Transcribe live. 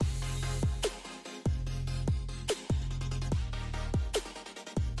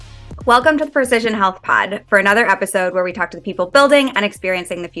Welcome to the Precision Health Pod for another episode where we talk to the people building and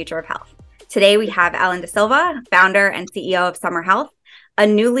experiencing the future of health. Today we have Ellen DaSilva, founder and CEO of Summer Health, a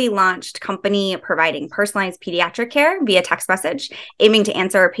newly launched company providing personalized pediatric care via text message, aiming to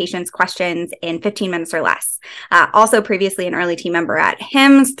answer patients' questions in 15 minutes or less. Also previously an early team member at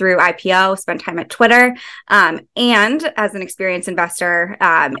HIMSS through IPO, spent time at Twitter, and as an experienced investor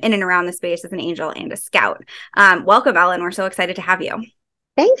in and around the space as an angel and a scout. Welcome, Ellen. We're so excited to have you.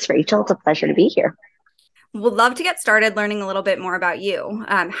 Thanks, Rachel. It's a pleasure to be here. Would love to get started learning a little bit more about you.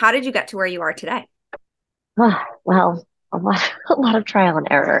 How did you get to where you are today? Well, a lot of trial and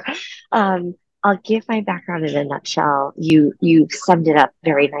error. I'll give my background in a nutshell. You summed it up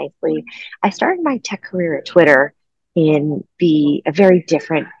very nicely. I started my tech career at Twitter in a very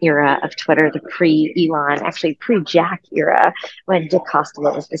different era of Twitter, the pre-Elon, actually pre-Jack era, when Dick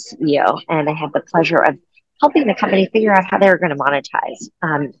Costolo was the CEO, and I had the pleasure of helping the company figure out how they were going to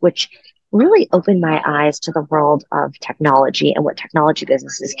monetize, which really opened my eyes to the world of technology and what technology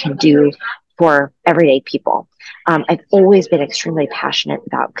businesses can do for everyday people. I've always been extremely passionate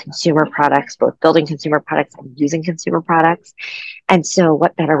about consumer products, both building consumer products and using consumer products. And so,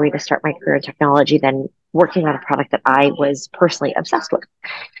 what better way to start my career in technology than working on a product that I was personally obsessed with?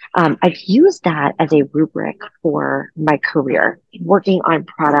 I've used that as a rubric for my career, working on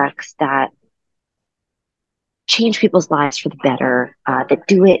products that change people's lives for the better, that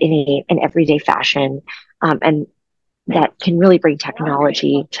do it in an everyday fashion, and that can really bring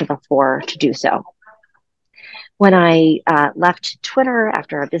technology to the fore to do so. When I left Twitter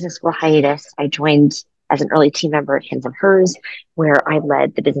after a business school hiatus, I joined as an early team member at Hims and Hers, where I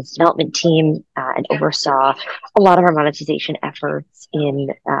led the business development team and oversaw a lot of our monetization efforts in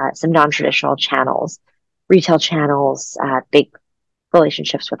some non-traditional channels, retail channels, big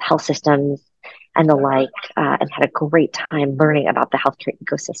relationships with health systems and the like, and had a great time learning about the healthcare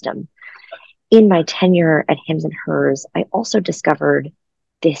ecosystem. In my tenure at Hims and Hers, I also discovered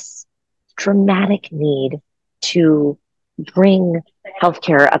this dramatic need to bring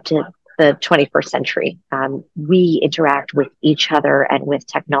healthcare up to the 21st century. We interact with each other and with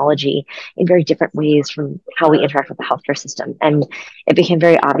technology in very different ways from how we interact with the healthcare system. And it became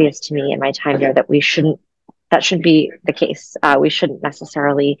very obvious to me in my time there that that shouldn't be the case. We shouldn't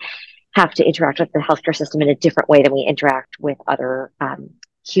necessarily have to interact with the healthcare system in a different way than we interact with other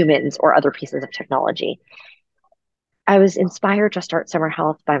humans or other pieces of technology. I was inspired to start Summer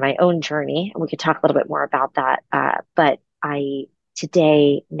Health by my own journey, and we could talk a little bit more about that. But I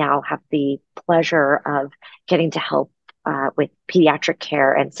today now have the pleasure of getting to help with pediatric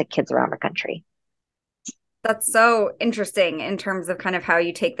care and sick kids around the country. That's so interesting in terms of kind of how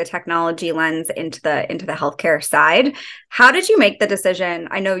you take the technology lens into the healthcare side. How did you make the decision?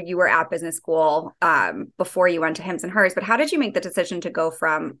 I know you were at business school before you went to Hims and Hers, but how did you make the decision to go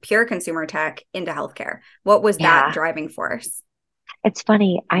from pure consumer tech into healthcare? What was that driving force? It's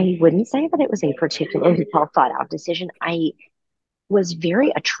funny. I wouldn't say that it was a particularly well thought out decision. I was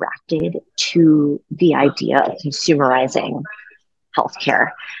very attracted to the idea of consumerizing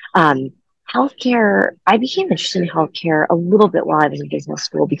healthcare. Um, Healthcare, I became interested in healthcare a little bit while I was in business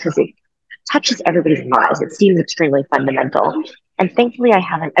school because it touches everybody's lives. It seems extremely fundamental. And thankfully,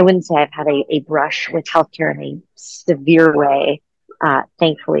 I wouldn't say I've had a brush with healthcare in a severe way,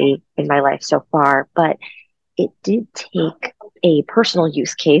 thankfully, in my life so far. But it did take a personal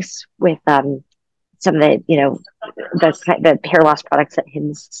use case with some of the hair loss products that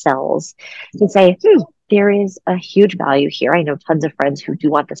Hims sells to say, there is a huge value here. I know tons of friends who do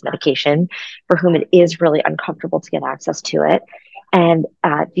want this medication for whom it is really uncomfortable to get access to it. And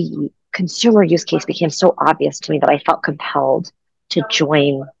the consumer use case became so obvious to me that I felt compelled to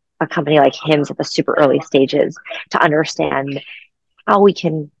join a company like Hims at the super early stages to understand how we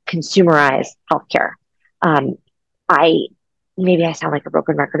can consumerize healthcare. Um, I Maybe I sound like a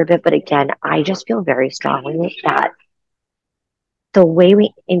broken record a bit, but again, I just feel very strongly that the way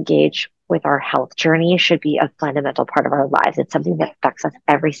we engage with our health journey should be a fundamental part of our lives. It's something that affects us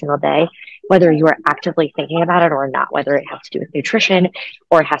every single day, whether you are actively thinking about it or not, whether it has to do with nutrition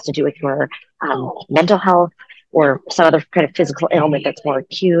or it has to do with your mental health or some other kind of physical ailment that's more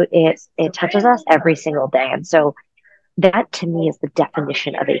acute. It touches us every single day. And so that to me is the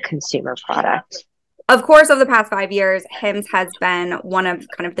definition of a consumer product. Of course, over the past 5 years, Hims has been one of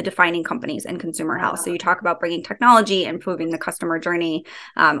kind of the defining companies in consumer health. So you talk about bringing technology, improving the customer journey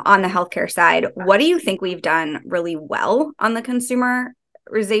on the healthcare side. What do you think we've done really well on the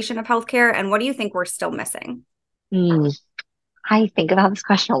consumerization of healthcare? And what do you think we're still missing? I think about this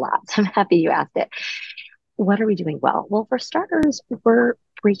question a lot. So I'm happy you asked it. What are we doing well? Well, for starters, we're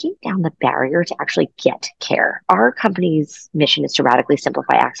breaking down the barrier to actually get care. Our company's mission is to radically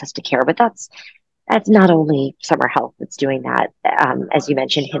simplify access to care, but that's not only Summer Health that's doing that. As you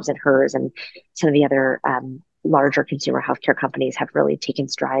mentioned, Hims and Hers and some of the other larger consumer healthcare companies have really taken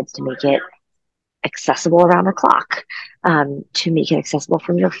strides to make it accessible around the clock, to make it accessible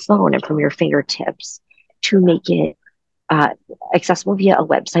from your phone and from your fingertips, to make it uh, accessible via a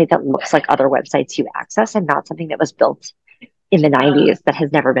website that looks like other websites you access and not something that was built in the 90s that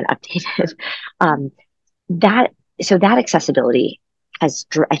has never been updated. Um, that so that accessibility has,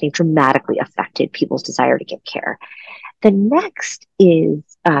 I think, dramatically affected people's desire to get care. The next is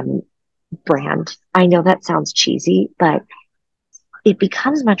brand. I know that sounds cheesy, but it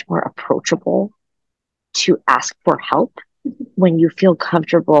becomes much more approachable to ask for help when you feel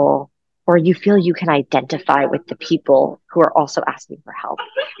comfortable or you feel you can identify with the people who are also asking for help.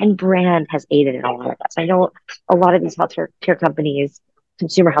 And brand has aided in a lot of this. I know a lot of these healthcare companies,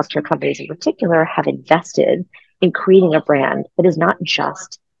 consumer healthcare companies in particular, have invested in creating a brand that is not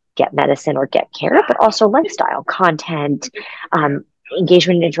just get medicine or get care, but also lifestyle, content,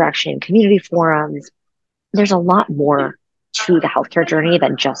 engagement and interaction, community forums. There's a lot more to the healthcare journey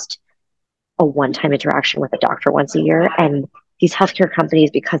than just a one-time interaction with a doctor once a year. And these healthcare companies,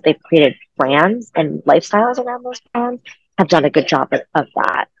 because they've created brands and lifestyles around those brands, have done a good job of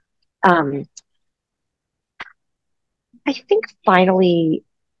that. Um, I think finally,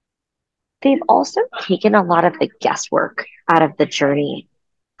 they've also taken a lot of the guesswork out of the journey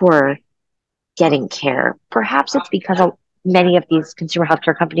for getting care. Perhaps it's because many of these consumer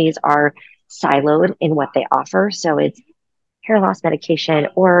healthcare companies are siloed in what they offer. So it's hair loss medication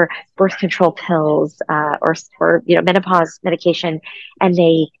or birth control pills, or menopause medication, and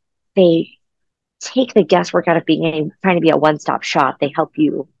they take the guesswork out of trying to be a one-stop shop. They help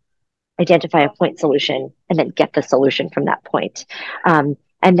you identify a point solution and then get the solution from that point. And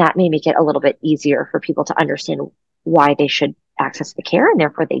that may make it a little bit easier for people to understand why they should access the care, and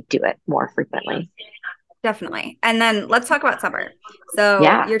therefore they do it more frequently. Definitely. And then let's talk about summer. So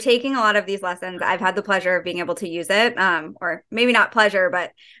Yeah. You're taking a lot of these lessons. I've had the pleasure of being able to use it, or maybe not pleasure,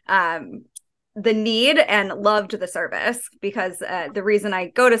 but the need, and loved the service, because the reason I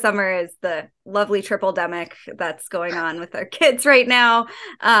go to summer is the lovely triple demic that's going on with our kids right now.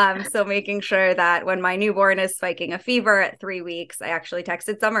 So making sure that when my newborn is spiking a fever at 3 weeks, I actually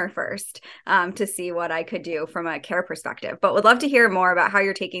texted Summer first to see what I could do from a care perspective. But would love to hear more about how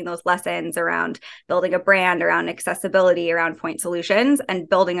you're taking those lessons around building a brand, around accessibility, around point solutions, and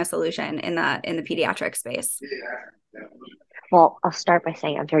building a solution in the pediatric space. Well, I'll start by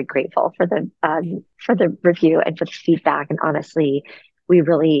saying I'm very grateful for the review and for the feedback. And honestly, we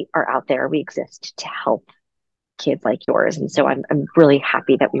really are out there. We exist to help kids like yours, and so I'm really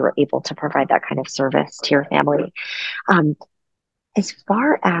happy that we were able to provide that kind of service to your family. As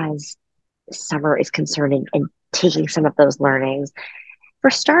far as Summer is concerned, and taking some of those learnings, for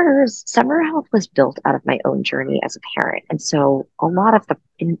starters, Summer Health was built out of my own journey as a parent. And so a lot of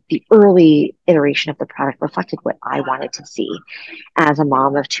the early iteration of the product reflected what I wanted to see as a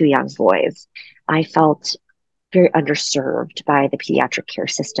mom of two young boys. I felt very underserved by the pediatric care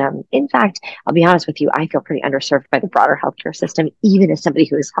system. In fact, I'll be honest with you, I feel pretty underserved by the broader healthcare system, even as somebody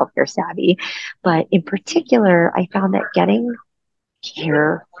who is healthcare savvy. But in particular, I found that getting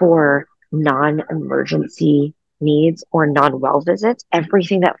care for non-emergency needs or non-well visits,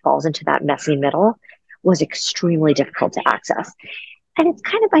 everything that falls into that messy middle, was extremely difficult to access. And it's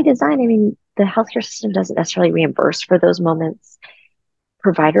kind of by design. I mean, the healthcare system doesn't necessarily reimburse for those moments.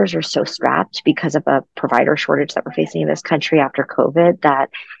 Providers are so strapped because of a provider shortage that we're facing in this country after COVID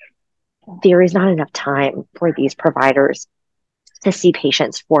that there is not enough time for these providers to see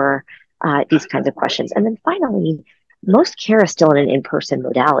patients for these kinds of questions. And then finally, most care is still in an in-person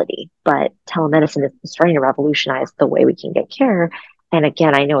modality, but telemedicine is starting to revolutionize the way we can get care. And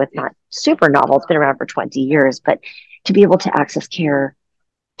again, I know it's not super novel. It's been around for 20 years, but to be able to access care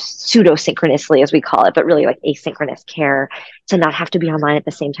pseudo-synchronously, as we call it, but really like asynchronous care, to not have to be online at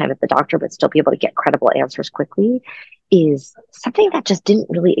the same time as the doctor, but still be able to get credible answers quickly, is something that just didn't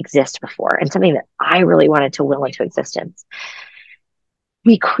really exist before, and something that I really wanted to will into existence.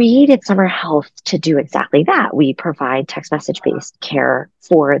 We created Summer Health to do exactly that. We provide text message based care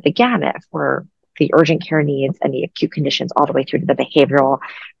for the gamut, for the urgent care needs and the acute conditions, all the way through to the behavioral,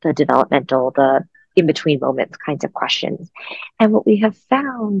 the developmental, the in between moments kinds of questions. And what we have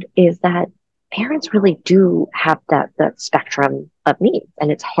found is that parents really do have that spectrum of needs,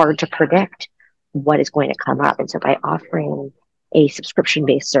 and it's hard to predict what is going to come up. And so by offering a subscription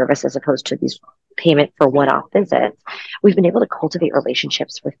based service as opposed to these payment for one-off visits, we've been able to cultivate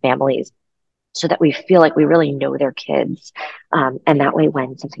relationships with families so that we feel like we really know their kids. And that way,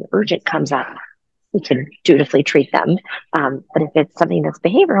 when something urgent comes up, we can dutifully treat them. But if it's something that's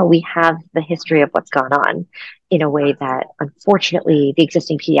behavioral, we have the history of what's gone on in a way that, unfortunately, the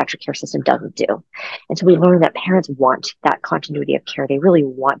existing pediatric care system doesn't do. And so we learn that parents want that continuity of care. They really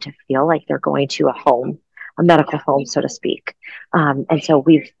want to feel like they're going to a home, a medical home, so to speak. And so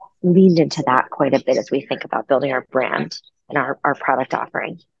we've leaned into that quite a bit as we think about building our brand and our product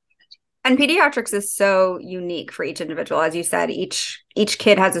offering. And pediatrics is so unique for each individual. As you said, each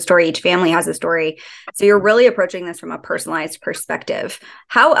kid has a story, each family has a story. So you're really approaching this from a personalized perspective.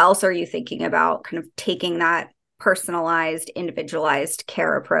 How else are you thinking about kind of taking that personalized, individualized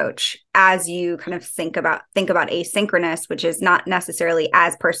care approach as you kind of think about asynchronous, which is not necessarily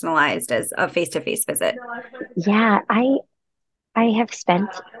as personalized as a face-to-face visit? Yeah, I have spent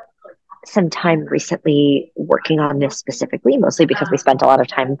some time recently working on this specifically, mostly because we spent a lot of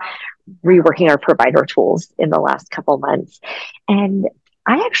time reworking our provider tools in the last couple months. And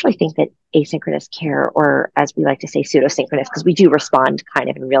I actually think that asynchronous care, or as we like to say, pseudo-synchronous, because we do respond kind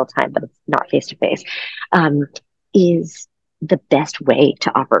of in real time, but it's not face to face, is the best way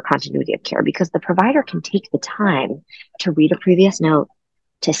to offer continuity of care, because the provider can take the time to read a previous note,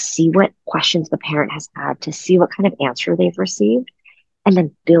 to see what questions the parent has had, to see what kind of answer they've received, and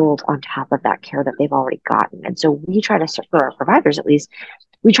then build on top of that care that they've already gotten. And so we try to, for our providers at least,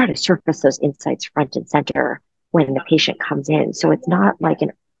 we try to surface those insights front and center when the patient comes in. So it's not like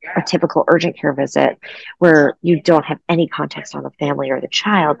a typical urgent care visit where you don't have any context on the family or the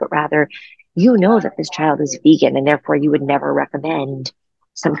child, but rather you know that this child is vegan and therefore you would never recommend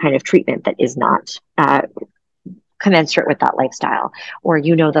some kind of treatment that is not commensurate with that lifestyle. Or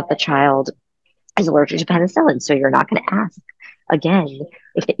you know that the child is allergic to penicillin, so you're not going to ask again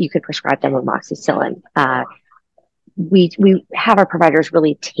if you could prescribe them amoxicillin. We have our providers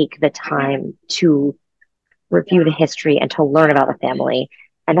really take the time to review the history and to learn about the family.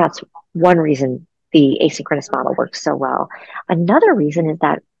 And that's one reason the asynchronous model works so well. Another reason is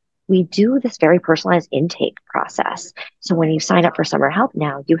that we do this very personalized intake process. So when you sign up for Summer Health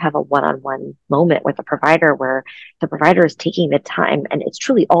now, you have a one-on-one moment with the provider where the provider is taking the time, and it's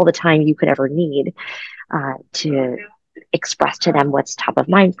truly all the time you could ever need to express to them what's top of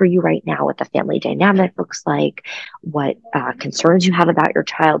mind for you right now, what the family dynamic looks like, what concerns you have about your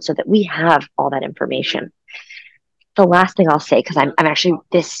child, so that we have all that information. The last thing I'll say, because I'm actually,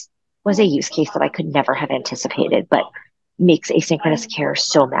 this was a use case that I could never have anticipated, but makes asynchronous care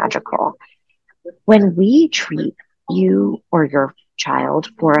so magical. When we treat you or your child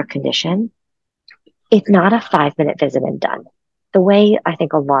for a condition, it's not a 5-minute visit and done. The way I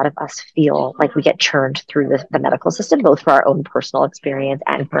think a lot of us feel like we get churned through the medical system, both for our own personal experience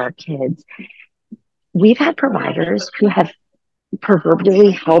and for our kids, we've had providers who have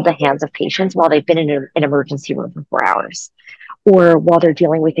proverbially held the hands of patients while they've been in an emergency room for 4 hours, or while they're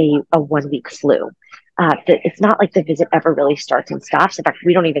dealing with a 1-week flu. It's not like the visit ever really starts and stops. In fact,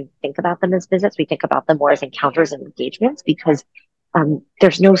 we don't even think about them as visits. We think about them more as encounters and engagements, because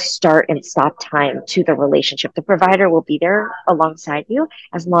there's no start and stop time to the relationship. The provider will be there alongside you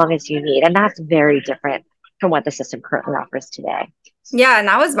as long as you need. And that's very different from what the system currently offers today. Yeah, and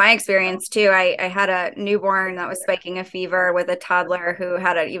that was my experience too. I had a newborn that was spiking a fever with a toddler who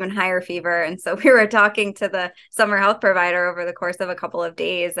had an even higher fever. And so we were talking to the summer health provider over the course of a couple of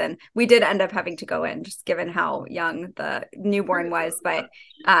days. And we did end up having to go in, just given how young the newborn was. But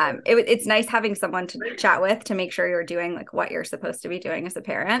it's nice having someone to chat with to make sure you're doing like what you're supposed to be doing as a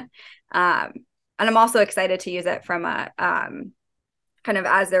parent. And I'm also excited to use it from a kind of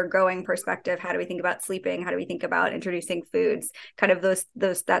as they're growing perspective. How do we think about sleeping? How do we think about introducing foods? Kind of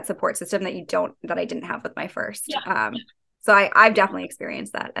that support system that I didn't have with my first. Yeah. So I've definitely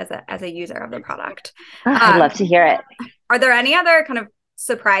experienced that as a user of the product. I'd love to hear it. Are there any other kind of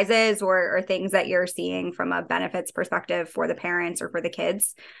surprises or things that you're seeing from a benefits perspective for the parents or for the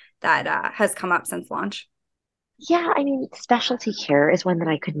kids that has come up since launch? Yeah, I mean, specialty care is one that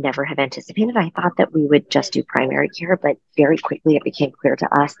I could never have anticipated. I thought that we would just do primary care, but very quickly it became clear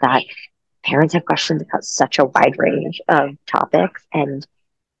to us that parents have questions about such a wide range of topics. And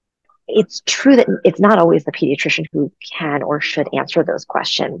it's true that it's not always the pediatrician who can or should answer those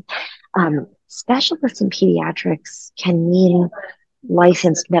questions. Specialists in pediatrics can mean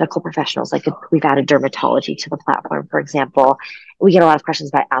licensed medical professionals. Like we've added dermatology to the platform, for example. We get a lot of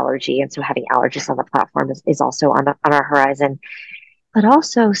questions about allergy, and so having allergists on the platform is also on our horizon. But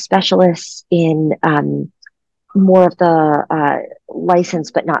also specialists in more of the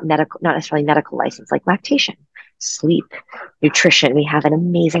licensed, but not necessarily medical license, like lactation, sleep, nutrition. We have an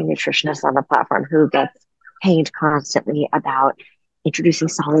amazing nutritionist on the platform who gets pinged constantly about introducing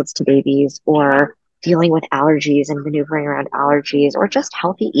solids to babies or dealing with allergies and maneuvering around allergies or just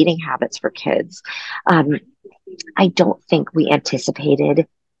healthy eating habits for kids. Um, I don't think we anticipated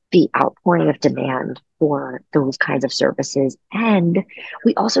the outpouring of demand for those kinds of services. And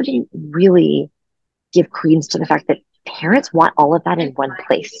we also didn't really give credence to the fact that parents want all of that in one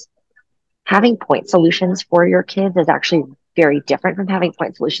place. Having point solutions for your kids is actually very different from having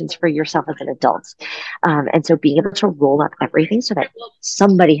point solutions for yourself as an adult. And so being able to roll up everything so that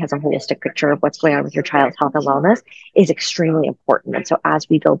somebody has a holistic picture of what's going on with your child's health and wellness is extremely important. And so as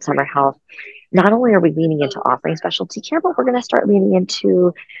we build Summer Health, not only are we leaning into offering specialty care, but we're going to start leaning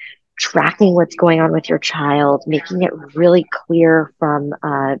into tracking what's going on with your child, making it really clear from,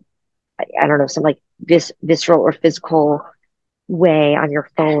 I don't know, some like this visceral or physical way on your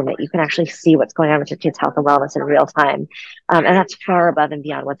phone that you can actually see what's going on with your kids' health and wellness in real time. And that's far above and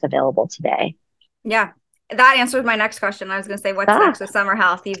beyond what's available today. Yeah. That answers my next question. I was going to say, what's next with Summer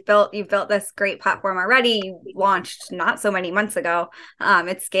Health? You've built this great platform already. You launched not so many months ago.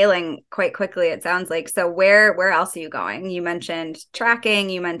 It's scaling quite quickly, it sounds like. So where else are you going? You mentioned tracking.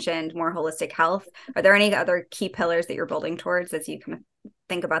 You mentioned more holistic health. Are there any other key pillars that you're building towards as you kind of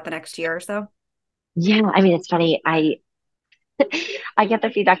think about the next year or so? Yeah, I mean, it's funny. I get the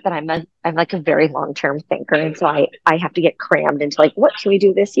feedback that I'm like a very long-term thinker. And so I have to get crammed into like, what can we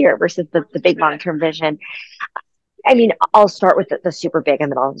do this year versus the big long-term vision. I mean, I'll start with the super big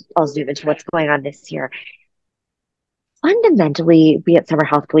and then I'll zoom into what's going on this year. Fundamentally, we at Summer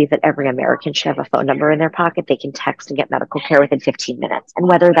Health believe that every American should have a phone number in their pocket. They can text and get medical care within 15 minutes. And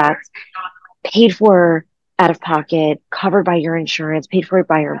whether that's paid for out of pocket, covered by your insurance, paid for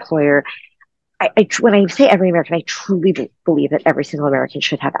by your employer, when I say every American, I truly believe that every single American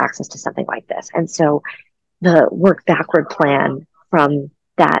should have access to something like this. And so the work backward plan from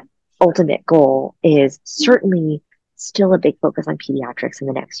that ultimate goal is certainly still a big focus on pediatrics in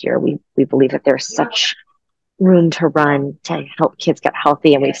the next year. We believe that there's such room to run to help kids get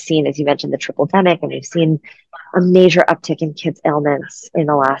healthy. And we've seen, as you mentioned, the triple demic, and we've seen a major uptick in kids' ailments in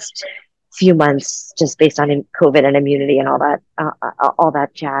the last few months, just based on COVID and immunity and all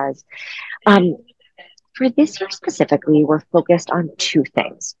that jazz. For this year specifically, we're focused on two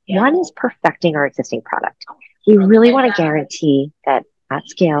things. One is perfecting our existing product. We really want to guarantee that at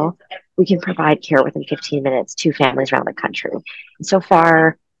scale, we can provide care within 15 minutes to families around the country. And so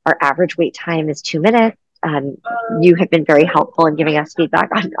far, our average wait time is 2 minutes. You have been very helpful in giving us feedback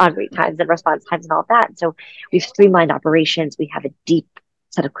on wait times and response times and all that. So we've streamlined operations. We have a deep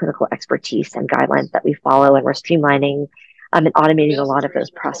set of clinical expertise and guidelines that we follow, and we're streamlining and automating a lot of those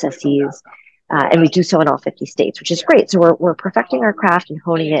processes. And we do so in all 50 states, which is great. So we're perfecting our craft and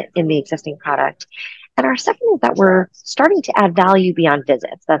honing it in the existing product. And our second is that we're starting to add value beyond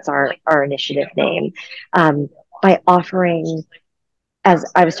visits. That's our initiative name, by offering, as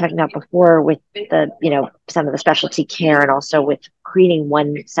I was talking about before, with some of the specialty care and also with creating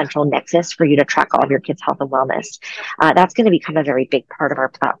one central nexus for you to track all of your kids' health and wellness. That's going to become a very big part of our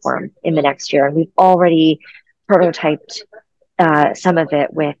platform in the next year. And we've already prototyped some of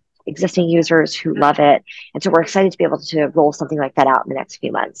it with existing users who love it. And so we're excited to be able to roll something like that out in the next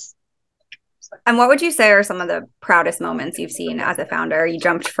few months. And what would you say are some of the proudest moments you've seen as a founder? You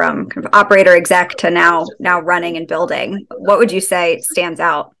jumped from kind of operator exec to now running and building. What would you say stands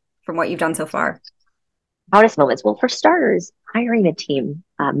out from what you've done so far? Proudest moments. Well, for starters, hiring a team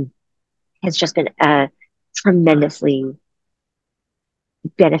has just been a tremendously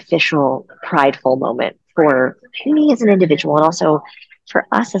beneficial, prideful moment for me as an individual and also for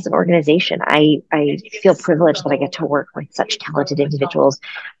us as an organization. I feel privileged that I get to work with such talented individuals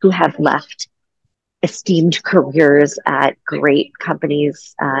who have left esteemed careers at great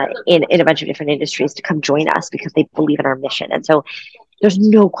companies in a bunch of different industries to come join us because they believe in our mission. And so there's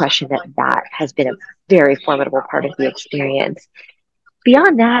no question that has been a very formidable part of the experience.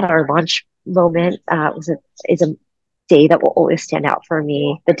 Beyond that, our launch moment is a day that will always stand out for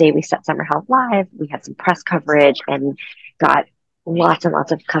me. The day we set Summer Health live, we had some press coverage and got lots and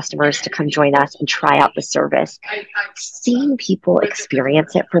lots of customers to come join us and try out the service. Seeing people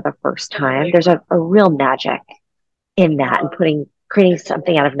experience it for the first time, there's a real magic in that, and creating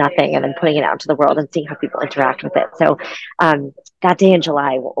something out of nothing and then putting it out into the world and seeing how people interact with it. So that day in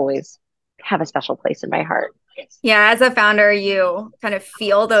July will always have a special place in my heart. Yeah, as a founder, you kind of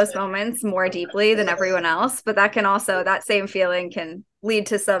feel those moments more deeply than everyone else, but that same feeling can lead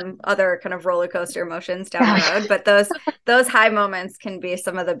to some other kind of roller coaster emotions down the road. But those high moments can be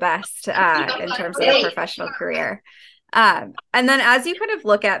some of the best in terms of the professional career. And then as you kind of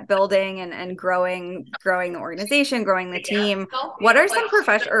look at building and growing the organization, growing the team, what are some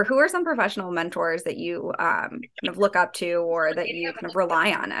professional or who are some professional mentors that you kind of look up to or that you kind of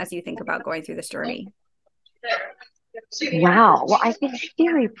rely on as you think about going through this journey? Wow. Well, I've been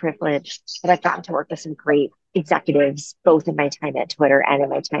very privileged that I've gotten to work with some great executives, both in my time at Twitter and in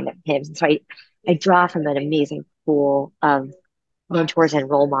my time at Hims. And so I draw from an amazing pool of mentors and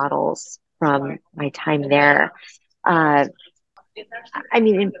role models from my time there. Uh, I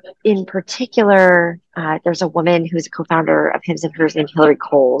mean, in particular, there's a woman who's a co-founder of Hims and Hers named Hillary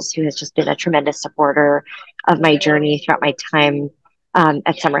Coles, who has just been a tremendous supporter of my journey throughout my time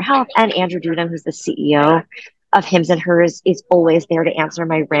at Summer Health. And Andrew Dunham, who's the CEO of Hims and Hers, is always there to answer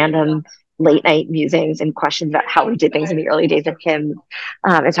my random late night musings and questions about how we did things in the early days of Hims.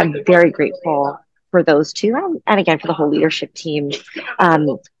 And so I'm very grateful for those two, and again for the whole leadership team.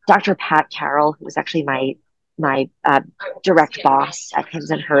 Dr. Pat Carroll, who was actually my direct boss at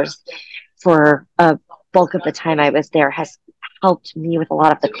Hims and Hers for a bulk of the time I was there, has helped me with a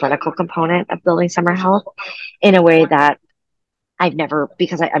lot of the clinical component of building Summer Health in a way that I've never,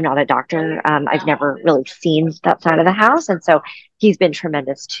 because I'm not a doctor, I've never really seen that side of the house. And so he's been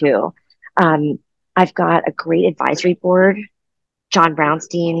tremendous too. Um, I've got a great advisory board. John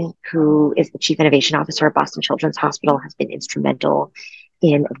Brownstein, who is the Chief Innovation Officer at Boston Children's Hospital, has been instrumental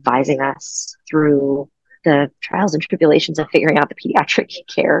in advising us through the trials and tribulations of figuring out the pediatric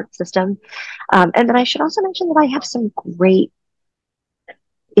care system. And then I should also mention that I have some great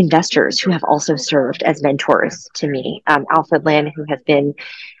investors who have also served as mentors to me. Alfred Lin, who has been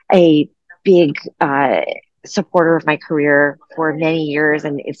a big supporter of my career for many years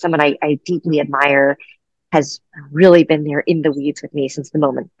and is someone I deeply admire, has really been there in the weeds with me since the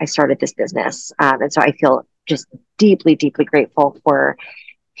moment I started this business. And so I feel just deeply, deeply grateful for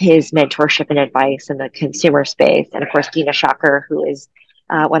his mentorship and advice in the consumer space. And of course, Dina Shocker, who is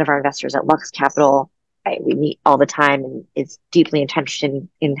one of our investors at Lux Capital. We meet all the time and is deeply entrenched in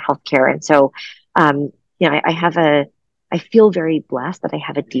healthcare. And so, I feel very blessed that I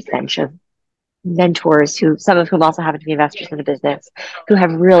have a deep bench of mentors who, some of whom also happen to be investors in the business, who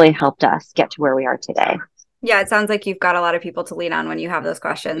have really helped us get to where we are today. Yeah, it sounds like you've got a lot of people to lean on when you have those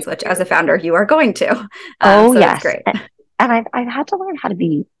questions, which as a founder, you are going to. Oh, So yes. that's great. And I've had to learn how to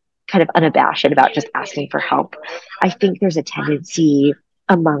be kind of unabashed about just asking for help. I think there's a tendency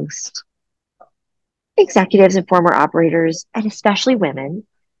amongst executives and former operators, and especially women,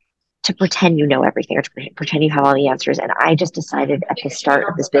 to pretend you know everything or to pretend you have all the answers. And I just decided at the start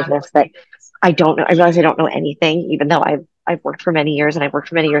of this business that I don't know. I realize I don't know anything, even though I've worked for many years and I've worked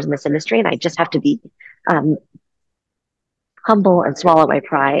for many years in this industry, and I just have to be um, humble and swallow my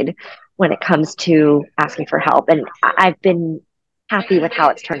pride when it comes to asking for help. And I've been happy with how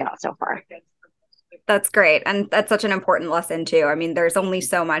it's turned out so far. That's great. And that's such an important lesson too. I mean, there's only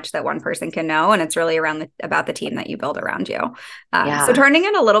so much that one person can know, and it's really about the team that you build around you. So turning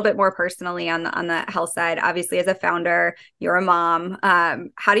it a little bit more personally on the health side, obviously as a founder, you're a mom.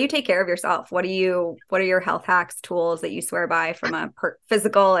 How do you take care of yourself? What are your health hacks, tools that you swear by from a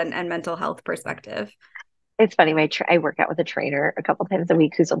physical and mental health perspective? It's funny. I work out with a trainer a couple times a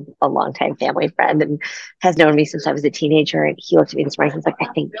week who's a longtime family friend and has known me since I was a teenager. And he looked at me this morning. He's like,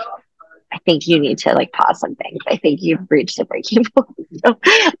 I think you need to like pause some things. I think you've reached a breaking point. So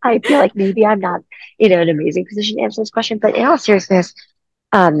I feel like maybe I'm not, an amazing position to answer this question, but in all seriousness,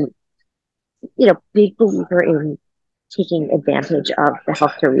 um, big believer in taking advantage of the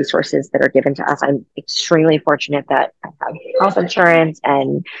healthcare resources that are given to us. I'm extremely fortunate that I have health insurance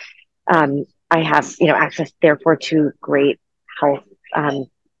and I have, access therefore to great health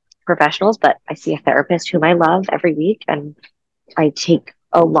professionals, but I see a therapist whom I love every week, and I take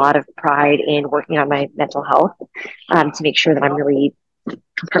a lot of pride in working on my mental health to make sure that I'm really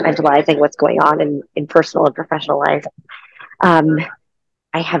compartmentalizing what's going on in personal and professional life. Um,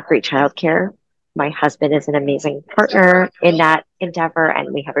 I have great childcare. My husband is an amazing partner in that endeavor,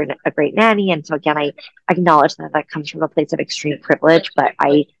 and we have a great nanny. And so, again, I acknowledge that comes from a place of extreme privilege, but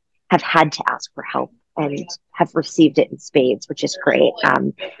I have had to ask for help and have received it in spades, which is great.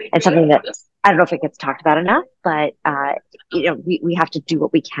 And something that I don't know if it gets talked about enough, but we have to do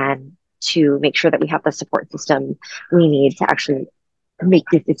what we can to make sure that we have the support system we need to actually make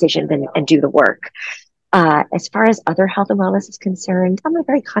these decisions and do the work. As far as other health and wellness is concerned, I'm a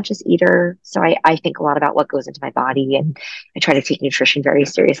very conscious eater. So I think a lot about what goes into my body, and I try to take nutrition very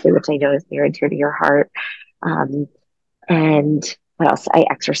seriously, which I know is near and dear to your heart. And what else? I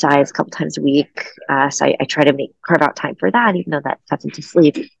exercise a couple times a week. So I try to carve out time for that, even though that cuts into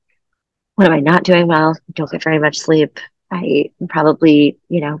sleep. What am I not doing well? I don't get very much sleep. I am probably,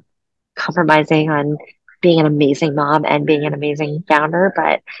 compromising on being an amazing mom and being an amazing founder,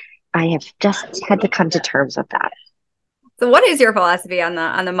 but I have just had to come to terms with that. So what is your philosophy on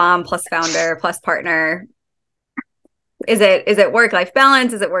the mom plus founder plus partner? Is it work-life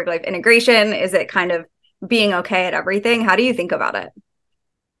balance? Is it work-life integration? Is it kind of being okay at everything? How do you think about it?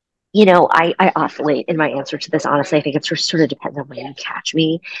 I oscillate in my answer to this. Honestly, I think it sort of depends on when you catch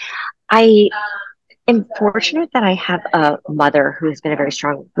me. I am fortunate that I have a mother who has been a very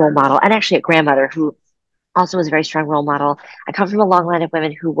strong role model, and actually a grandmother who also was a very strong role model. I come from a long line of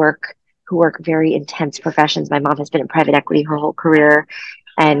women who work very intense professions. My mom has been in private equity her whole career,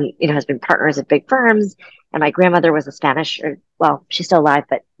 and has been partners at big firms. And my grandmother was a Spanish, or, well, she's still alive,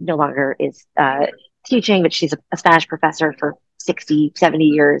 but no longer is teaching. But she's a Spanish professor for 60, 70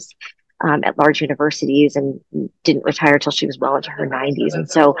 years at large universities, and didn't retire till she was well into her 90s. And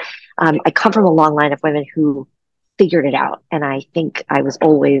so I come from a long line of women who figured it out, and I think I was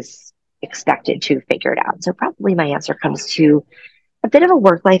always expected to figure it out. So probably my answer comes to a bit of a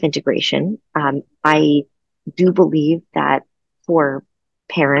work-life integration. I do believe that for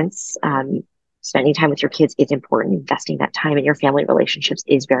parents, spending time with your kids is important. Investing that time in your family relationships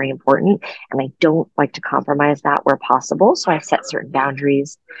is very important. And I don't like to compromise that where possible. So I set certain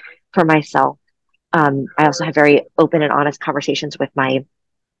boundaries for myself. I also have very open and honest conversations with my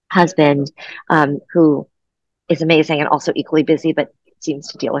husband, who is amazing and also equally busy, but seems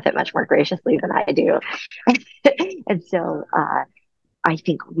to deal with it much more graciously than I do. And so I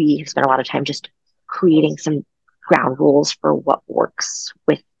think we have spent a lot of time just creating some ground rules for what works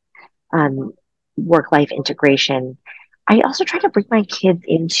with um, work life integration. I also try to bring my kids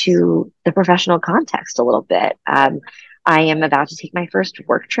into the professional context a little bit. I am about to take my first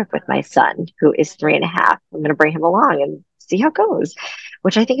work trip with my son, who is 3.5. I'm going to bring him along and see how it goes,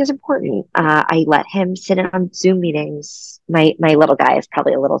 which I think is important. I let him sit in on Zoom meetings. My little guy is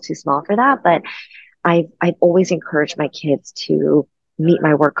probably a little too small for that, but I've always encouraged my kids to meet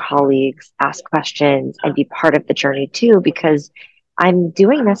my work colleagues, ask questions, and be part of the journey too, because I'm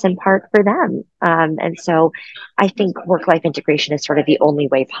doing this in part for them. And so I think work life integration is sort of the only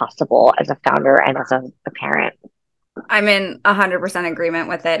way possible as a founder and as a parent. I'm in 100% agreement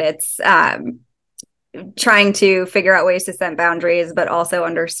with it. It's trying to figure out ways to set boundaries, but also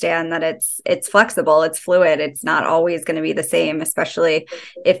understand that it's flexible, it's fluid, it's not always going to be the same. Especially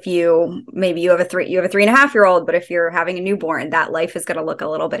if you have a 3.5-year-old, but if you're having a newborn, that life is going to look a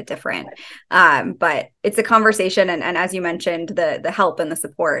little bit different. But it's a conversation, and as you mentioned, the help and the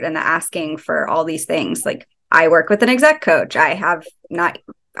support and the asking for all these things. Like, I work with an exec coach. I have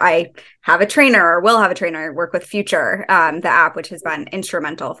a trainer, or will have a trainer, work with Future, the app, which has been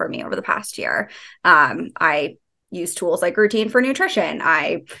instrumental for me over the past year. I use tools like Routine for nutrition. We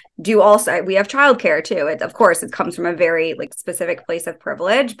have childcare too. Of course, it comes from a very specific place of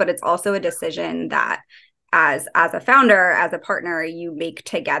privilege, but it's also a decision that as a founder, as a partner, you make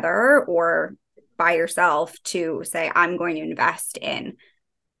together or by yourself to say, I'm going to invest in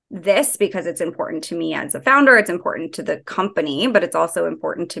this because it's important to me as a founder, it's important to the company, but it's also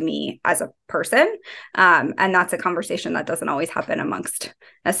important to me as a person. And that's a conversation that doesn't always happen amongst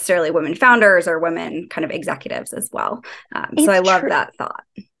necessarily women founders or women kind of executives as well. So I love that thought.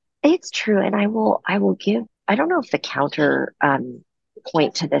 It's true. And I will give, I don't know if the counter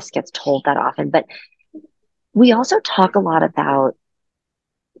point to this gets told that often, but we also talk a lot about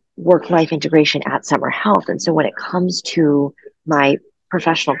work-life integration at Summer Health. And so when it comes to my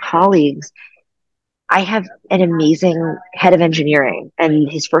professional colleagues, I have an amazing head of engineering.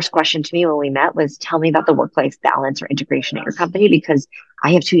 And his first question to me when we met was, tell me about the work-life balance or integration at your company, because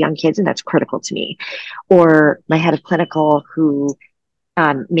I have 2 young kids and that's critical to me. Or my head of clinical, who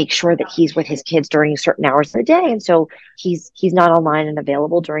makes sure that he's with his kids during certain hours of the day. And so he's not online and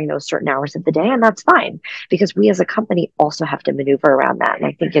available during those certain hours of the day. And that's fine, because we as a company also have to maneuver around that. And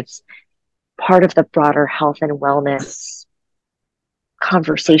I think it's part of the broader health and wellness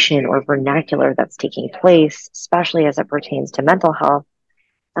conversation or vernacular that's taking place, especially as it pertains to mental health,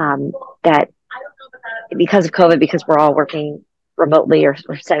 that because of COVID, because we're all working remotely or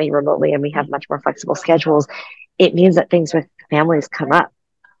semi-remotely, and we have much more flexible schedules, it means that things with families come up.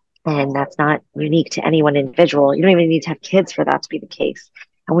 And that's not unique to any one individual. You don't even need to have kids for that to be the case.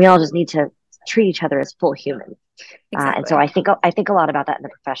 And we all just need to treat each other as full humans. Exactly. And so I think a lot about that in the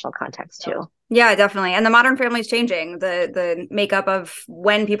professional context too. Yeah, definitely. And the modern family is changing. The makeup of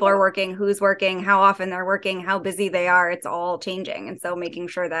when people are working, who's working, how often they're working, how busy they are, it's all changing. And so making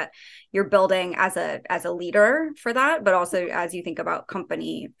sure that you're building as a leader for that, but also as you think about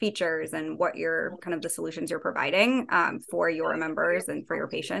company features and what your kind of the solutions you're providing for your members and for your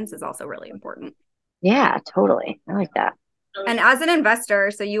patients is also really important. Yeah, totally. I like that. And as an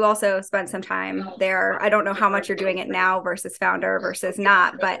investor, so you also spent some time there. I don't know how much you're doing it now versus founder versus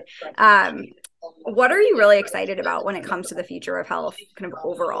not, but what are you really excited about when it comes to the future of health, kind of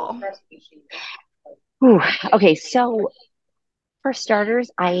overall? Ooh, okay, so for starters,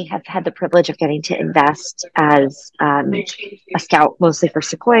 I have had the privilege of getting to invest as a scout, mostly for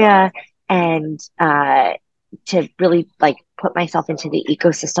Sequoia, and to really like put myself into the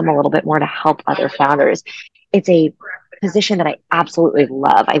ecosystem a little bit more to help other founders. It's a position that I absolutely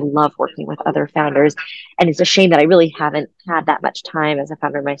love. I love working with other founders, and it's a shame that I really haven't had that much time as a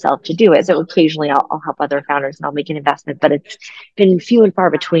founder myself to do it. So occasionally I'll help other founders and I'll make an investment, but it's been few and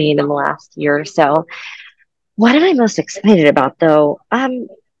far between in the last year or so. What am I most excited about, though?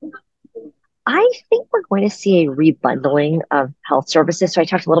 I think we're going to see a rebundling of health services. So I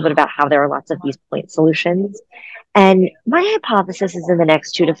talked a little bit about how there are lots of these point solutions. And my hypothesis is in the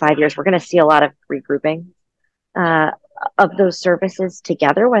next 2 to 5 years, we're going to see a lot of regrouping uh, of those services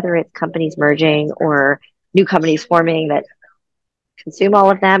together, whether it's companies merging or new companies forming that consume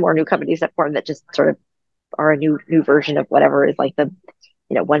all of them, or new companies that form that just sort of are a new version of whatever is like the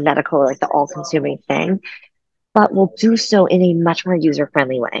One Medical, or like the all consuming thing, but will do so in a much more user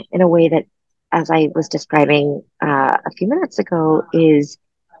friendly way, in a way that, as I was describing a few minutes ago, is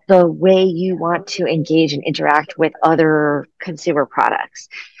the way you want to engage and interact with other consumer products.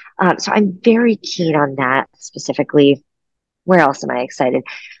 So I'm very keen on that specifically. Where else am I excited?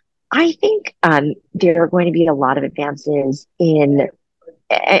 I think there are going to be a lot of advances in,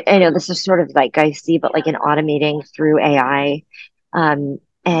 I know this is sort of like I see, but like in automating through AI, and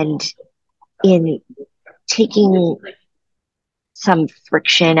in taking some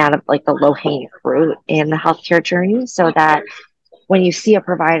friction out of like the low hanging fruit in the healthcare journey, so that when you see a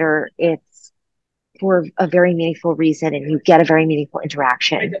provider, it's for a very meaningful reason and you get a very meaningful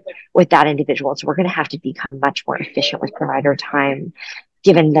interaction with that individual. So we're going to have to become much more efficient with provider time,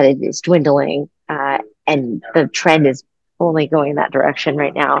 given that it is dwindling, and the trend is only going in that direction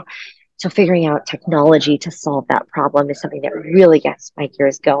right now. So figuring out technology to solve that problem is something that really gets my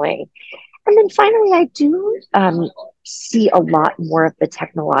gears going. And then finally, I do see a lot more of the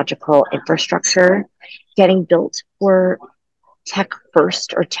technological infrastructure getting built for tech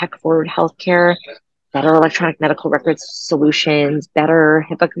first or tech forward healthcare, better electronic medical records solutions, better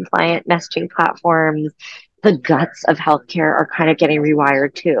HIPAA compliant messaging platforms. The guts of healthcare are kind of getting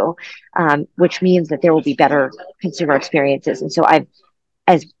rewired too, which means that there will be better consumer experiences. And so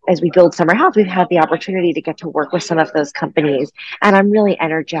as we build Summer Health, we've had the opportunity to get to work with some of those companies, and I'm really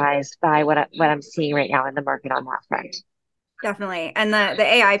energized by what I'm seeing right now in the market on that front. Definitely. And the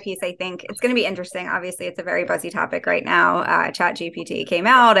AI piece, I think it's going to be interesting. Obviously, it's a very buzzy topic right now. Chat GPT came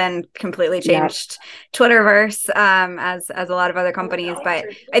out and completely changed Twitterverse, as a lot of other companies. But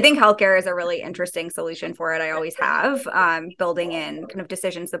I think healthcare is a really interesting solution for it. I always have, building in kind of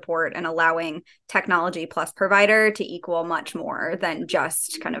decision support and allowing technology plus provider to equal much more than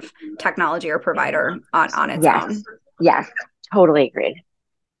just kind of technology or provider on its own. Yes, totally agreed.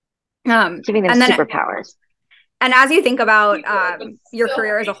 Giving them superpowers. And as you think about your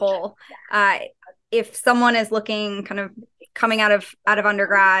career as a whole, if someone is looking kind of coming out of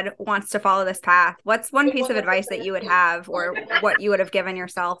undergrad, wants to follow this path, what's one piece of advice that you would have, or what you would have given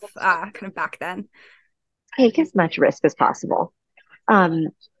yourself kind of back then? Take as much risk as possible.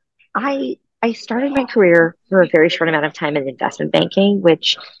 I started my career for a very short amount of time in investment banking,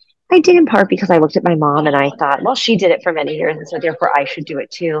 which I did in part because I looked at my mom and I thought, well, she did it for many years, and so therefore I should do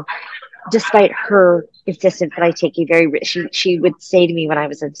it too. Despite her insistence that I take a very, she would say to me when I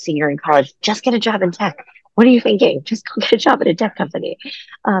was a senior in college, just get a job in tech. What are you thinking? Just go get a job at a tech company.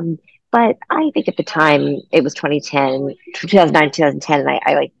 But I think at the time it was 2010, 2009, 2010, and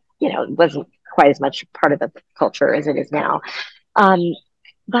I like, wasn't quite as much part of the culture as it is now.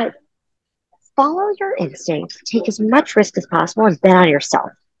 But follow your instincts, take as much risk as possible, and bet on yourself,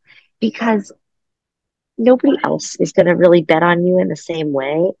 because nobody else is going to really bet on you in the same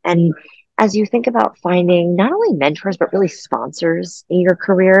way. And as you think about finding not only mentors, but really sponsors in your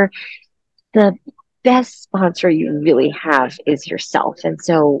career, the best sponsor you really have is yourself. And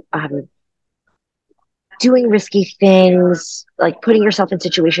so, doing risky things, like putting yourself in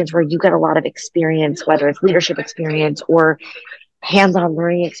situations where you get a lot of experience, whether it's leadership experience or hands-on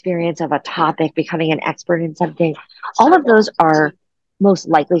learning experience of a topic, becoming an expert in something, all of those are most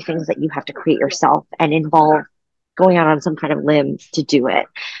likely things that you have to create yourself and involve going out on some kind of limb to do it.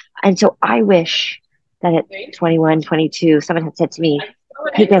 And so I wish that at 21, 22, someone had said to me,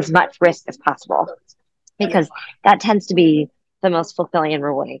 take as much risk as possible, because that tends to be the most fulfilling and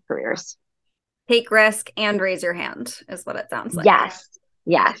rewarding careers. Take risk and raise your hand is what it sounds like.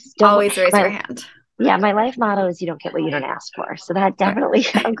 Yes. Always raise your hand. Yeah, my life motto is you don't get what you don't ask for. So that definitely,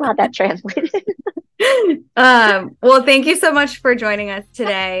 I'm glad that translated. Well, thank you so much for joining us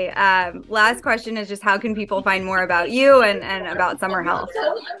today. Last question is just how can people find more about you and about Summer Health?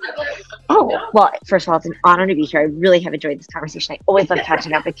 Oh, well, first of all, it's an honor to be here. I really have enjoyed this conversation. I always love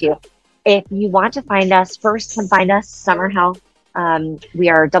catching up with you. If you want to find us, first come find us, Summer Health. We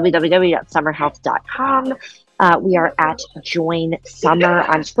are www.summerhealth.com. We are at Join Summer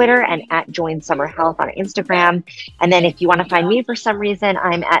on Twitter and at Join Summer Health on Instagram. And then if you want to find me for some reason,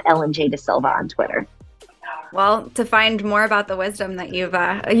 I'm at Ellen J. DaSilva on Twitter. Well, to find more about the wisdom that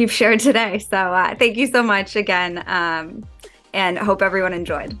you've shared today. So thank you so much again, and hope everyone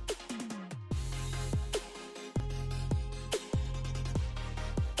enjoyed.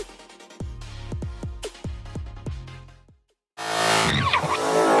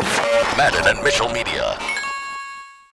 Madden and Mitchell Media.